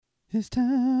It's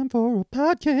time for a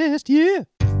podcast, yeah.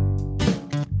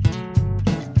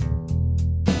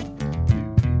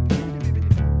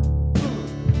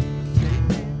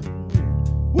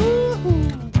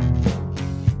 Woo-hoo.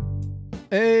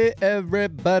 Hey,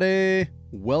 everybody.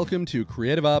 Welcome to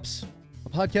Creative Ops, a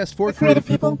podcast for creative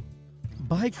people,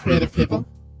 by creative people,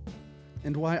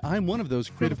 and why I'm one of those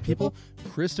creative people,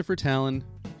 Christopher Talon,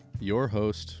 your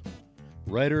host,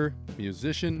 writer,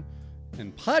 musician,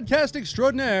 and podcast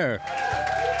extraordinaire.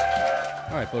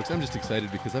 All right, folks, I'm just excited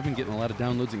because I've been getting a lot of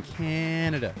downloads in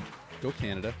Canada. Go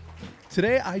Canada.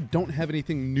 Today, I don't have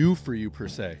anything new for you per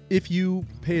se. If you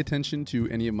pay attention to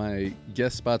any of my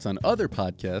guest spots on other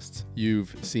podcasts,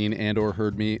 you've seen and or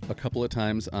heard me a couple of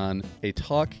times on A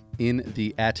Talk in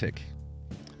the Attic.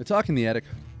 A Talk in the Attic,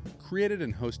 created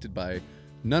and hosted by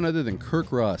none other than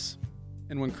Kirk Ross.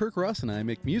 And when Kirk Ross and I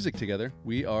make music together,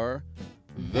 we are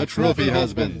the Trophy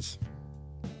Husbands.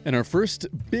 And our first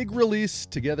big release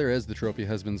together as the Trophy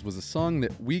Husbands was a song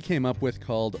that we came up with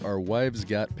called Our Wives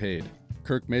Got Paid.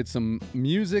 Kirk made some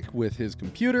music with his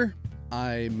computer.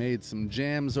 I made some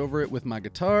jams over it with my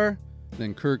guitar.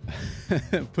 Then Kirk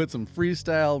put some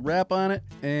freestyle rap on it.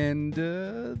 And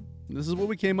this is what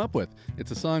we came up with.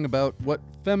 It's a song about what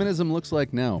feminism looks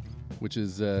like now, which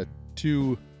is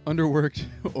two underworked,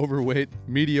 overweight,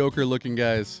 mediocre-looking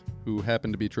guys who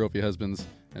happen to be trophy husbands,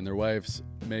 and their wives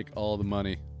make all the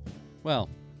money. Well,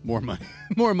 more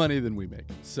money than we make.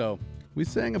 So we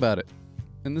sang about it,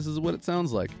 and this is what it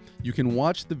sounds like. You can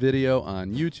watch the video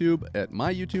on YouTube, at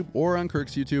my YouTube, or on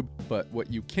Kirk's YouTube, but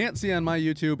what you can't see on my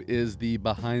YouTube is the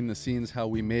behind-the-scenes how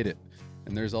we made it.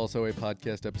 And there's also a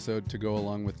podcast episode to go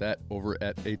along with that over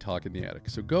at A Talk in the Attic.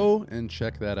 So go and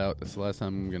check that out. That's the last time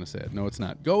I'm going to say it. No, it's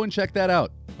not. Go and check that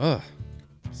out. Ugh,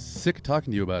 sick of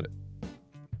talking to you about it.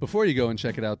 Before you go and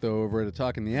check it out, though, over at A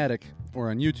Talk in the Attic,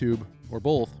 or on YouTube, or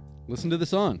both, listen to the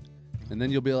song. And then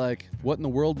you'll be like, what in the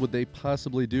world would they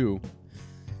possibly do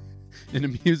in a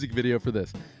music video for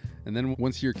this? And then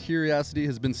once your curiosity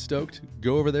has been stoked,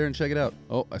 go over there and check it out.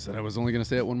 Oh, I said I was only going to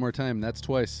say it one more time. That's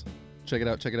twice. Check it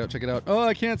out, check it out, check it out. Oh,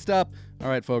 I can't stop. All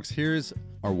right, folks, here's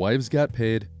Our Wives Got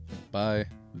Paid by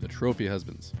the Trophy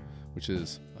Husbands, which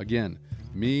is, again,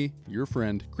 me, your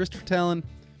friend, Christopher Talon,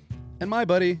 and my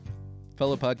buddy,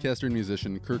 fellow podcaster and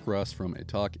musician, Kirk Ross from A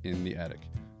Talk in the Attic.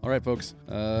 All right, folks,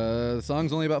 the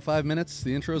song's only about 5 minutes.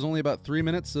 The intro's only about 3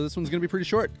 minutes, so this one's going to be pretty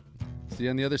short. See you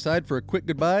on the other side for a quick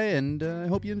goodbye, and I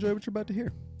hope you enjoy what you're about to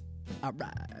hear. All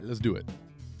right, let's do it.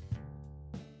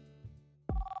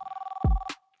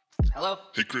 Hello?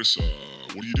 Hey, Chris,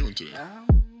 what are you doing today?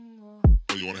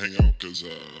 Oh, you want to hang out? Because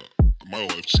my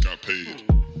wife just got paid.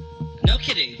 No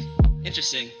kidding.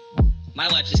 Interesting. My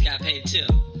wife just got paid too.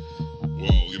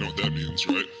 Well, you know what that means,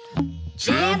 right?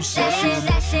 Jam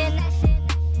session.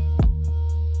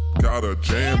 Got a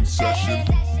jam session.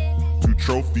 Two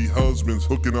trophy husbands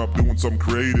hooking up, doing something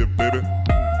creative, baby.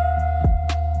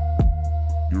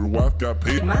 Your wife got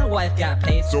paid. My wife got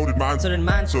paid. So did mine. So did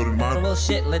mine. So did mine. Well,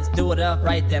 shit, let's do it up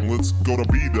right then. Let's go to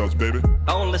B-Dubs, baby.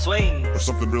 Boneless wings. Or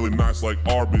something really nice like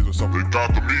Arby's or something.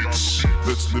 Got the meats.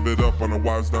 Let's live it up on a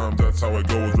wife's dime. That's how it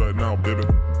goes right now, baby.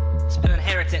 It's been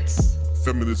inheritance.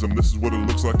 Feminism, this is what it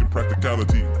looks like in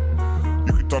practicality.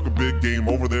 You can talk a big game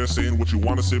over there saying what you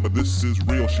want to say, but this is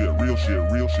real shit, real shit,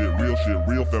 real shit, real shit,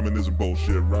 real feminism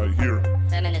bullshit right here.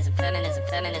 Feminism.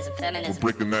 We're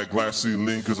breaking that glass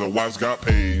ceiling cause our wives got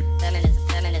paid. Feminism.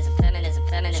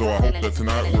 So I hope that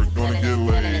tonight we're gonna get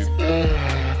laid.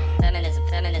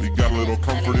 We got a little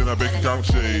comfort in our bank account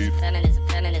shade. Feminism.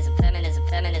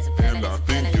 And I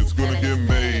think it's gonna get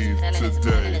made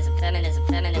today.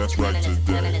 That's right,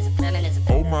 today.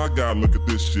 Oh my God, look at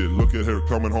this shit. Look at her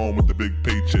coming home with the big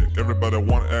paycheck. Everybody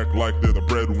wanna act like they're the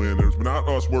breadwinners, but not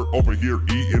us, we're over here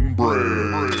eating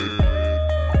bread.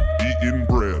 Eating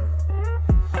bread.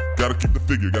 Gotta keep the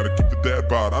figure, gotta keep the dad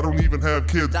bod. I don't even have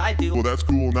kids. I do. Well, that's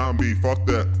cool, not me, fuck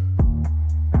that.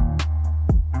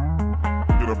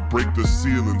 Gonna break the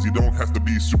ceilings. You don't have to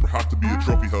be super hot to be a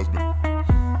trophy husband.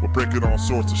 We're breaking all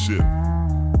sorts of shit.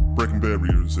 Breaking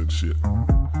barriers and shit.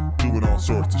 Doing all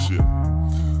sorts of shit.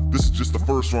 This is just the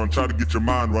first one. Try to get your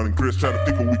mind running, Chris. Try to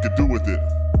think what we could do with it.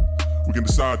 We can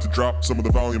decide to drop some of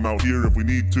the volume out here if we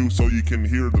need to so you can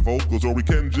hear the vocals, or we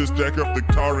can just jack up the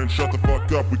guitar and shut the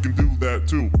fuck up. We can do that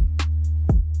too.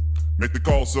 Make the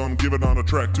call, son, give it on a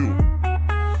track too.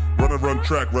 Run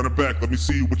track, run it back, let me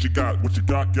see what you got,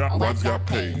 got. Our wives got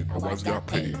paid, our wives got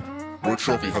paid. We're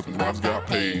trophy husbands, wives got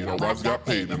paid, our wives got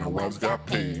paid, and our wives got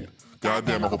paid.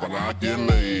 Goddamn, I hope I'm not getting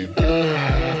laid.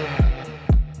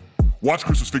 Watch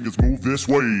Chris's fingers move this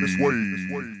way.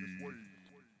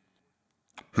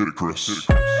 Hit it, Chris.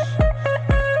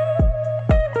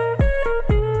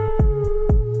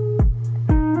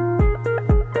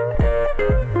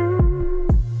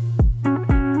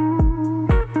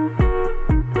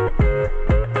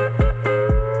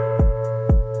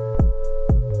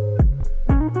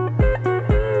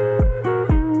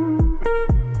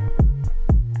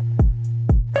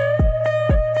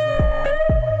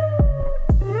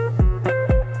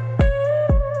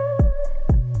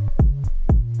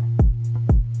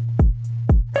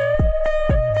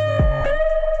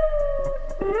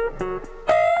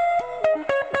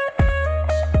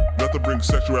 Not to bring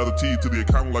sexuality to the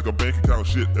account like a bank account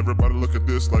shit. Everybody look at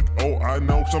this like, oh, I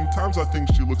know. Sometimes I think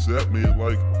she looks at me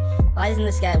like, why isn't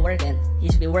this guy working? He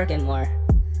should be working more.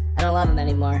 I don't love him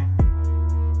anymore.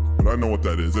 but I know what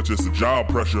that is. That's just the job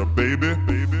pressure, baby.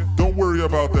 Don't worry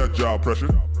about that job pressure.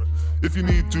 If you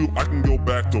need to, I can go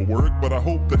back to work, but I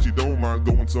hope that you don't mind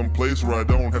going someplace where I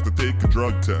don't have to take a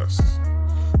drug test.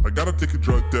 If I gotta take a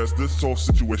drug test, this whole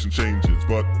situation changes,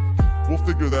 but we'll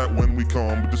figure that when we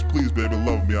come. But just please, baby,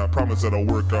 love me. I promise that I'll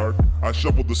work hard. I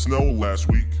shoveled the snow last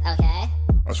week. Okay.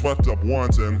 I swept up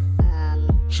once and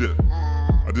shit.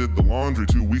 I did the laundry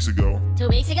 2 weeks ago. 2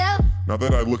 weeks ago? Now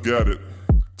that I look at it,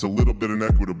 it's a little bit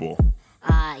inequitable.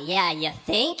 Yeah, you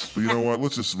think? But you know what?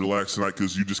 Let's just relax tonight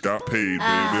because you just got paid, baby.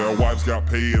 Our wives got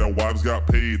paid. Our wives got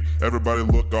paid. Everybody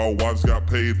look, our wives got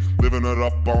paid. Living it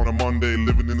up on a Monday,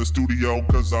 living in the studio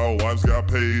because our wives got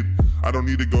paid. I don't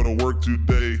need to go to work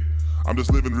today. I'm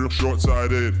just living real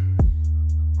short-sighted.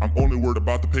 I'm only worried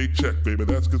about the paycheck, baby.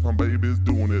 That's because my baby's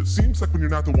doing it. Seems like when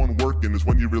you're not the one working is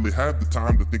when you really have the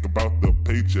time to think about the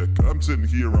paycheck. I'm sitting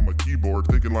here on my keyboard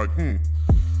thinking like,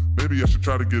 maybe I should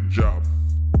try to get a job.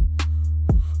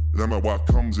 Then my wife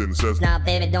comes in and says, Nah,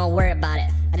 baby, don't worry about it.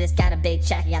 I just got a big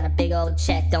check, I got a big old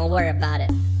check, don't worry about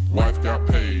it. wife got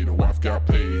paid, a wife got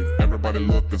paid. Everybody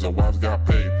look cause our wives got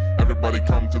paid. Everybody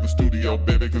come to the studio,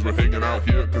 baby, cause we're hanging out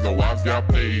here cause our wives got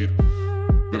paid.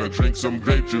 Gonna drink some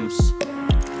grape juice,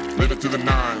 live it to the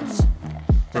nines.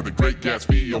 Got the Great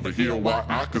Gatsby over here,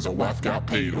 why? Cause our wife got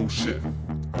paid, oh shit.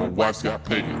 Our wives got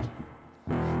paid.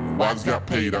 Our wives got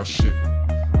paid, oh shit.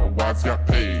 Our wives got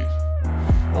paid.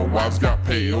 Our wives got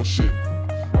paid, oh shit.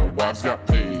 Our wives got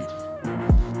paid.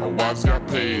 Our wives got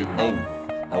paid, oh.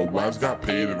 Our wives got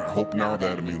paid, and I hope now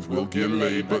that it means we'll get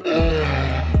laid, but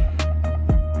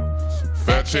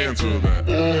fat chance of that.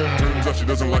 Turns out she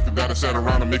doesn't like it that I sat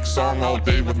around and make a song all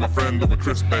day with my friend over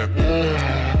Chris Band.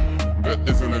 That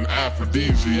isn't an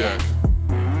aphrodisiac.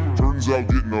 Turns out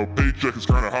getting a paycheck is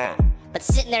kinda hot. But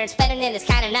sitting there and spending it is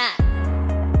kinda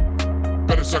not.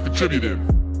 Better start contributing.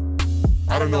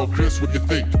 I don't know, Chris, what you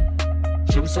think?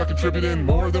 Should we start contributing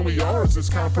more than we are? Is this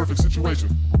kind of perfect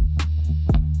situation?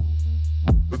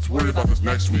 Let's worry about this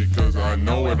next week, cause I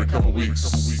know every couple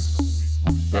weeks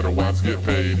that our wives get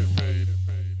paid.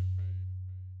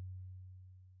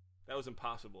 That was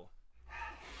impossible.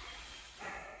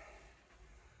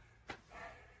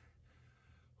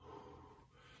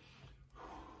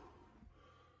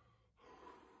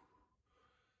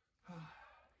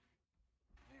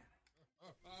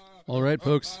 All right,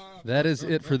 folks, that is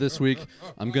it for this week.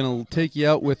 I'm going to take you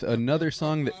out with another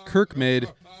song that Kirk made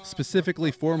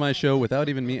specifically for my show without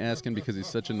even me asking because he's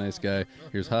such a nice guy.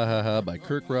 Here's Ha Ha Ha by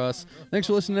Kirk Ross. Thanks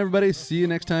for listening, everybody. See you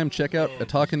next time. Check out A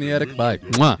Talk in the Attic. Bye.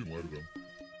 Mwah.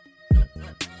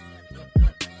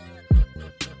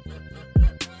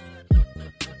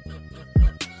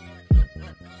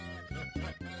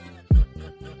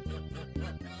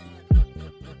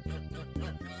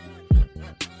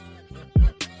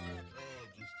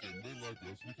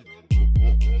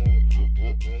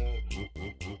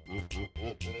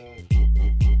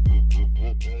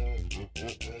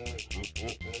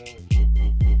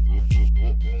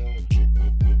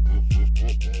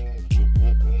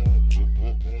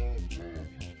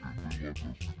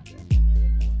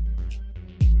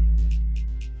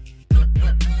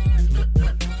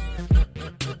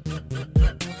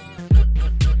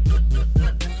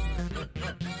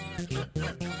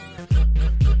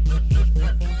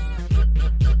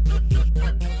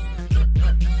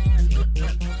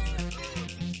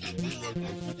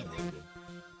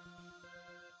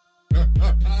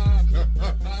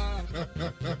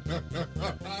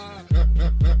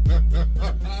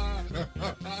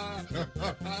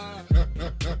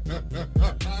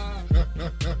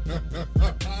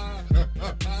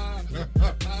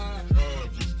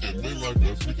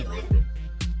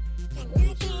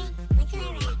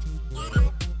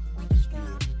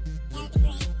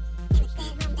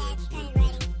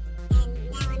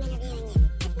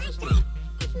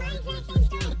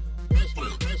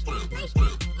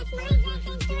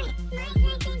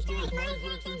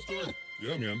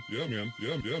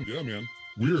 Yeah, man.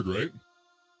 Weird, right?